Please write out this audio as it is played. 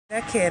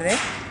Dakere,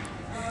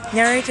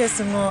 Nyarete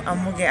Sungo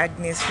AMUGE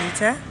AGNES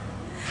RITA,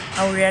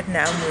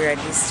 Auriatna Amura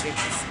District.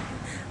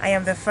 I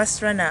am the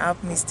first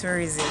runner-up Miss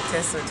Tourism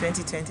TESO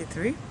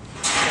 2023-2024.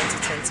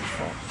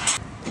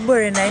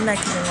 Ibore na ina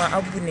kinwa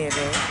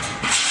abunere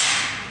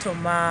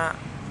toma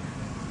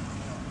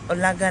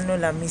olagano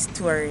la Miss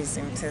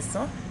Tourism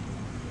TESO.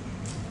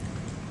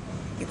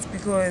 It's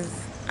because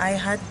I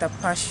had the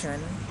passion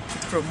to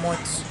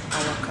promote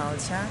our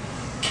culture,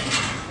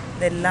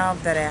 the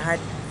love that I had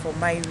for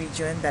my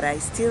region, that I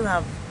still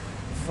have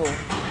for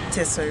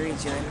TESO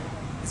region,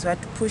 is what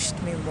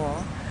pushed me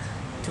more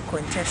to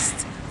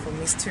contest for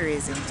Miss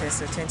Tourism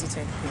TESO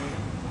 2023.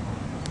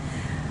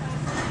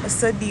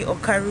 Osodi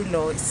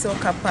Okarulo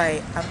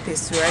Sokapai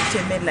Apesura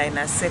Temela in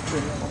a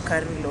second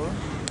Okarulo.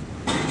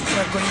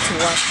 We're going to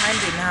work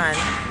hand in hand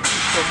to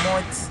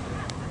promote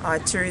our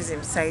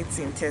tourism sites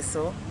in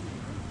TESO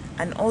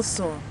and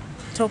also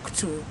talk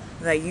to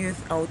the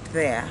youth out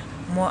there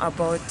more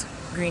about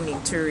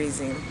greening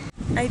tourism.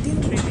 I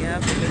didn't really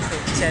have a lot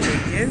of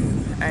challenges.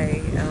 I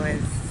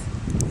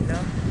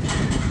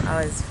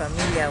was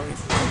familiar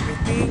with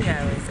everything.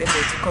 I was able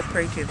to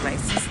cooperate with my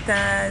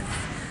sisters.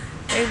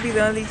 Maybe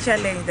the only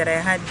challenge that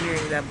I had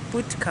during the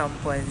boot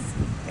camp was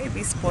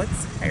maybe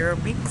sports,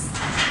 aerobics.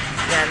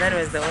 Yeah, that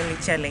was the only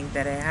challenge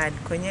that I had.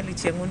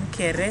 Everything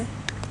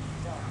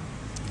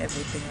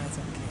was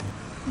okay.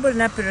 But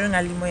na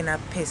perunga limo ina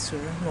pesu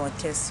no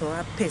TESO,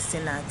 a pesi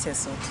na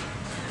TESO.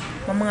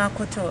 Mama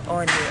koto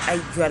on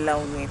aijwala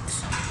unit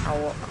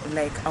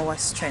our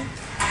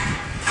strength.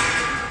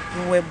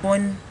 We were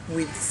born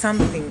with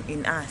something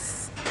in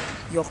us.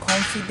 Your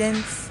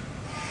confidence,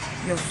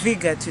 your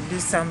vigor to do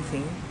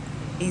something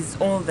is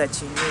all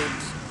that you need.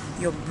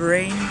 Your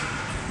brain,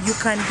 you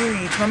can do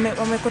it.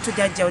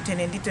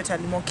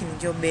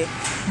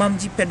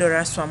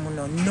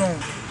 No,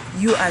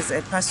 you as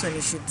a person,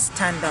 you should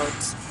stand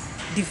out,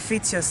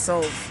 defeat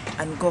yourself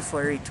and go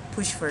for it,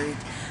 push for it.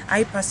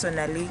 I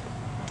personally,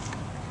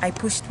 I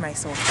pushed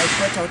myself. I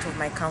got out of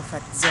my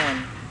comfort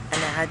zone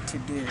and I had to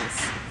do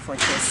this for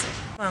TESO.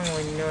 First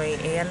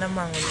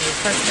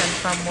and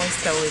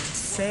foremost, I would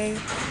say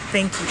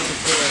thank you to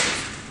God,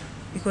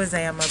 because I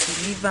am a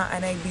believer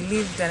and I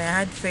believed and I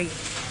had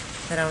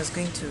faith that I was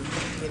going to,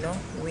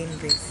 win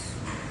this.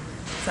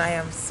 So I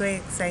am so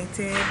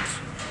excited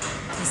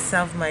to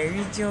serve my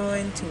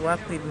region, to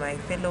work with my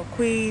fellow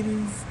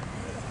queens.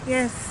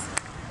 Yes,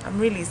 I'm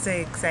really so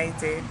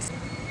excited.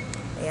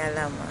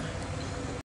 Yalama.